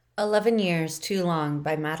11 Years Too Long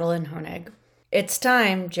by Madeline Honig. It's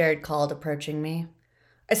time, Jared called, approaching me.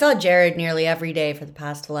 I saw Jared nearly every day for the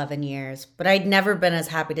past 11 years, but I'd never been as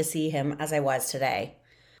happy to see him as I was today.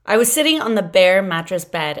 I was sitting on the bare mattress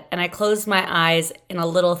bed, and I closed my eyes in a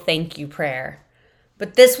little thank you prayer.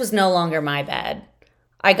 But this was no longer my bed.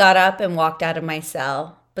 I got up and walked out of my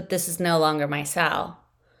cell, but this is no longer my cell.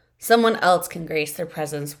 Someone else can grace their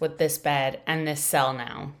presence with this bed and this cell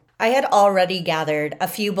now. I had already gathered a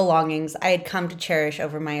few belongings I had come to cherish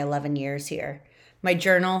over my 11 years here. My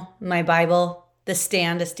journal, my Bible, The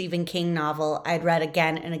Stand, a Stephen King novel I had read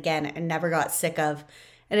again and again and never got sick of,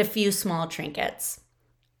 and a few small trinkets.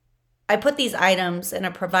 I put these items in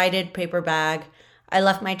a provided paper bag. I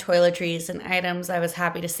left my toiletries and items I was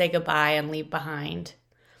happy to say goodbye and leave behind.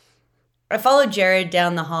 I followed Jared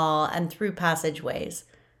down the hall and through passageways.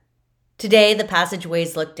 Today, the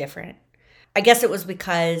passageways looked different. I guess it was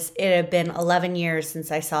because it had been 11 years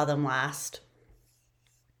since I saw them last.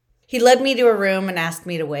 He led me to a room and asked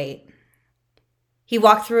me to wait. He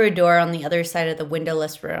walked through a door on the other side of the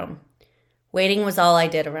windowless room. Waiting was all I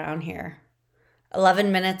did around here.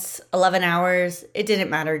 11 minutes, 11 hours, it didn't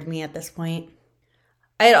matter to me at this point.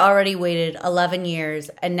 I had already waited 11 years,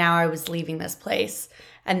 and now I was leaving this place,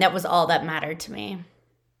 and that was all that mattered to me.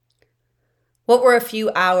 What were a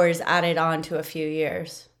few hours added on to a few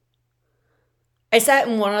years? I sat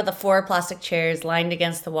in one of the 4 plastic chairs lined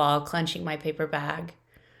against the wall, clenching my paper bag.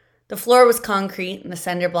 The floor was concrete and the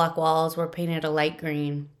cinder block walls were painted a light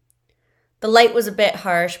green. The light was a bit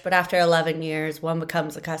harsh, but after 11 years, one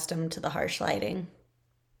becomes accustomed to the harsh lighting.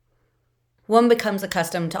 One becomes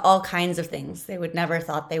accustomed to all kinds of things they would never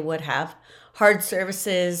thought they would have. Hard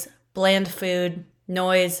surfaces, bland food,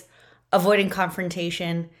 noise, avoiding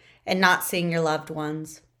confrontation, and not seeing your loved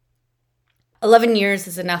ones. 11 years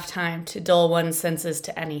is enough time to dull one's senses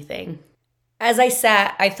to anything. As I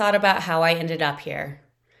sat, I thought about how I ended up here.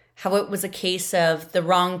 How it was a case of the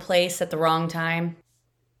wrong place at the wrong time.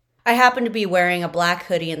 I happened to be wearing a black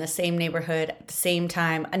hoodie in the same neighborhood at the same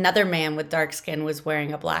time another man with dark skin was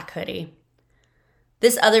wearing a black hoodie.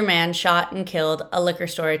 This other man shot and killed a liquor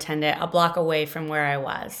store attendant a block away from where I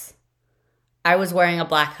was. I was wearing a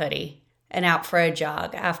black hoodie and out for a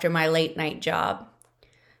jog after my late night job.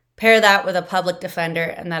 Pair that with a public defender,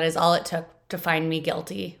 and that is all it took to find me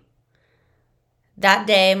guilty. That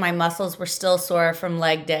day, my muscles were still sore from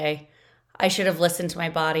leg day. I should have listened to my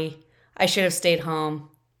body. I should have stayed home.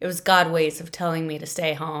 It was God's ways of telling me to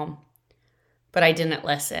stay home. But I didn't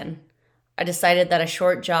listen. I decided that a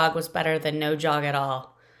short jog was better than no jog at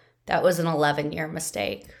all. That was an 11-year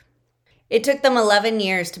mistake. It took them 11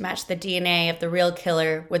 years to match the DNA of the real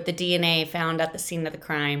killer with the DNA found at the scene of the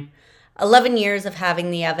crime. 11 years of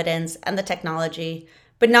having the evidence and the technology,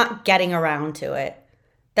 but not getting around to it.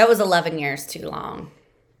 That was 11 years too long.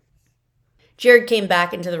 Jared came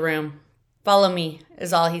back into the room. "Follow me,"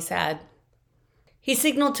 is all he said. He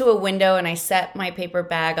signaled to a window and I set my paper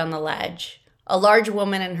bag on the ledge. A large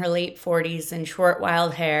woman in her late 40s and short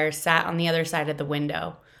wild hair sat on the other side of the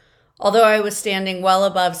window. Although I was standing well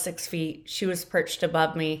above 6 feet, she was perched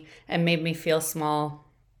above me and made me feel small.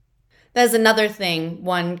 That's another thing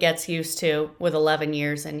one gets used to with 11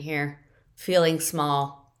 years in here. Feeling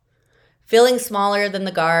small. Feeling smaller than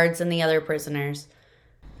the guards and the other prisoners.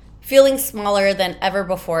 Feeling smaller than ever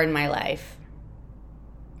before in my life.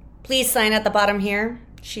 "Please sign at the bottom here,"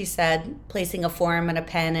 she said, placing a form and a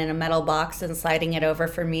pen in a metal box and sliding it over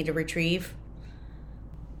for me to retrieve.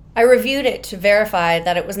 I reviewed it to verify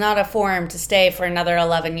that it was not a form to stay for another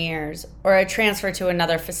 11 years or a transfer to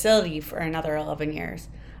another facility for another 11 years.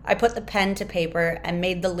 I put the pen to paper and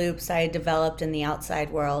made the loops I had developed in the outside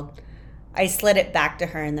world. I slid it back to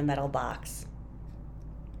her in the metal box.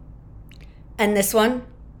 "And this one?"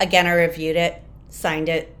 Again, I reviewed it, signed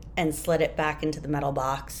it, and slid it back into the metal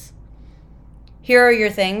box. "Here are your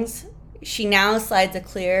things." She now slides a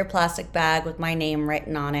clear plastic bag with my name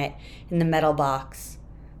written on it in the metal box.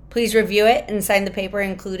 "Please review it and sign the paper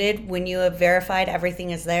included when you have verified everything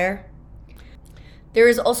is there. There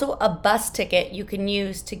is also a bus ticket you can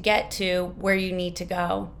use to get to where you need to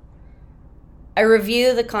go." I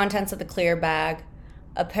review the contents of the clear bag.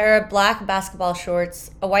 A pair of black basketball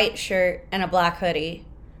shorts, a white shirt, and a black hoodie.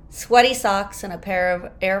 Sweaty socks and a pair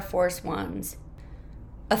of Air Force Ones.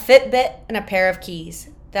 A Fitbit and a pair of keys.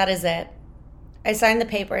 That is it. I sign the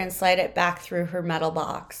paper and slide it back through her metal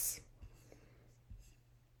box.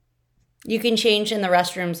 "You can change in the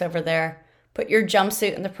restrooms over there. Put your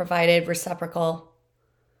jumpsuit in the provided receptacle."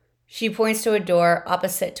 She points to a door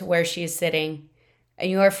opposite to where she is sitting, and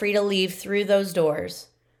you are free to leave through those doors.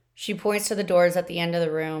 She points to the doors at the end of the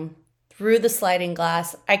room. Through the sliding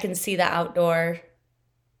glass, I can see the outdoor.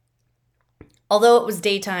 Although it was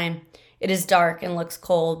daytime, it is dark and looks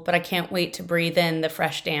cold, but I can't wait to breathe in the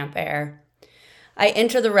fresh, damp air. I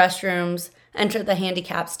enter the restrooms, enter the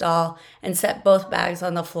handicap stall, and set both bags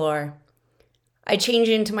on the floor. I change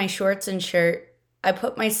into my shorts and shirt. I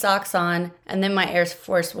put my socks on and then my Air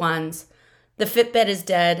Force Ones. The Fitbit is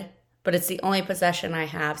dead, but it's the only possession I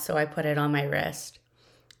have, so I put it on my wrist.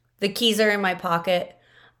 The keys are in my pocket.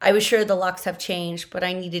 I was sure the locks have changed, but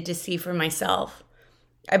I needed to see for myself.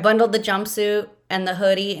 I bundled the jumpsuit and the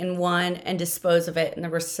hoodie in one and disposed of it in the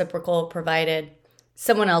reciprocal provided.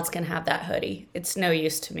 Someone else can have that hoodie. It's no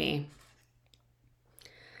use to me.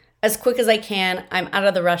 As quick as I can, I'm out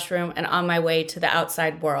of the restroom and on my way to the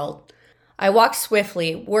outside world. I walk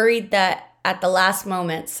swiftly, worried that at the last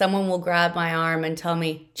moment, someone will grab my arm and tell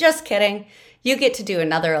me, "Just kidding, you get to do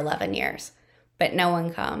another 11 years. But no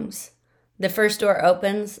one comes. The first door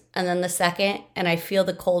opens, and then the second, and I feel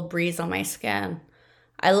the cold breeze on my skin.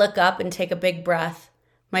 I look up and take a big breath.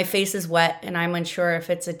 My face is wet, and I'm unsure if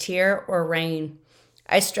it's a tear or rain.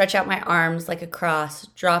 I stretch out my arms like a cross,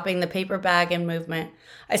 dropping the paper bag in movement.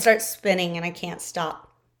 I start spinning, and I can't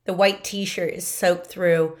stop. The white t-shirt is soaked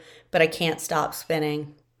through, but I can't stop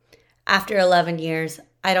spinning. After 11 years,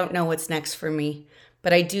 I don't know what's next for me,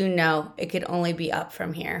 but I do know it could only be up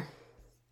from here.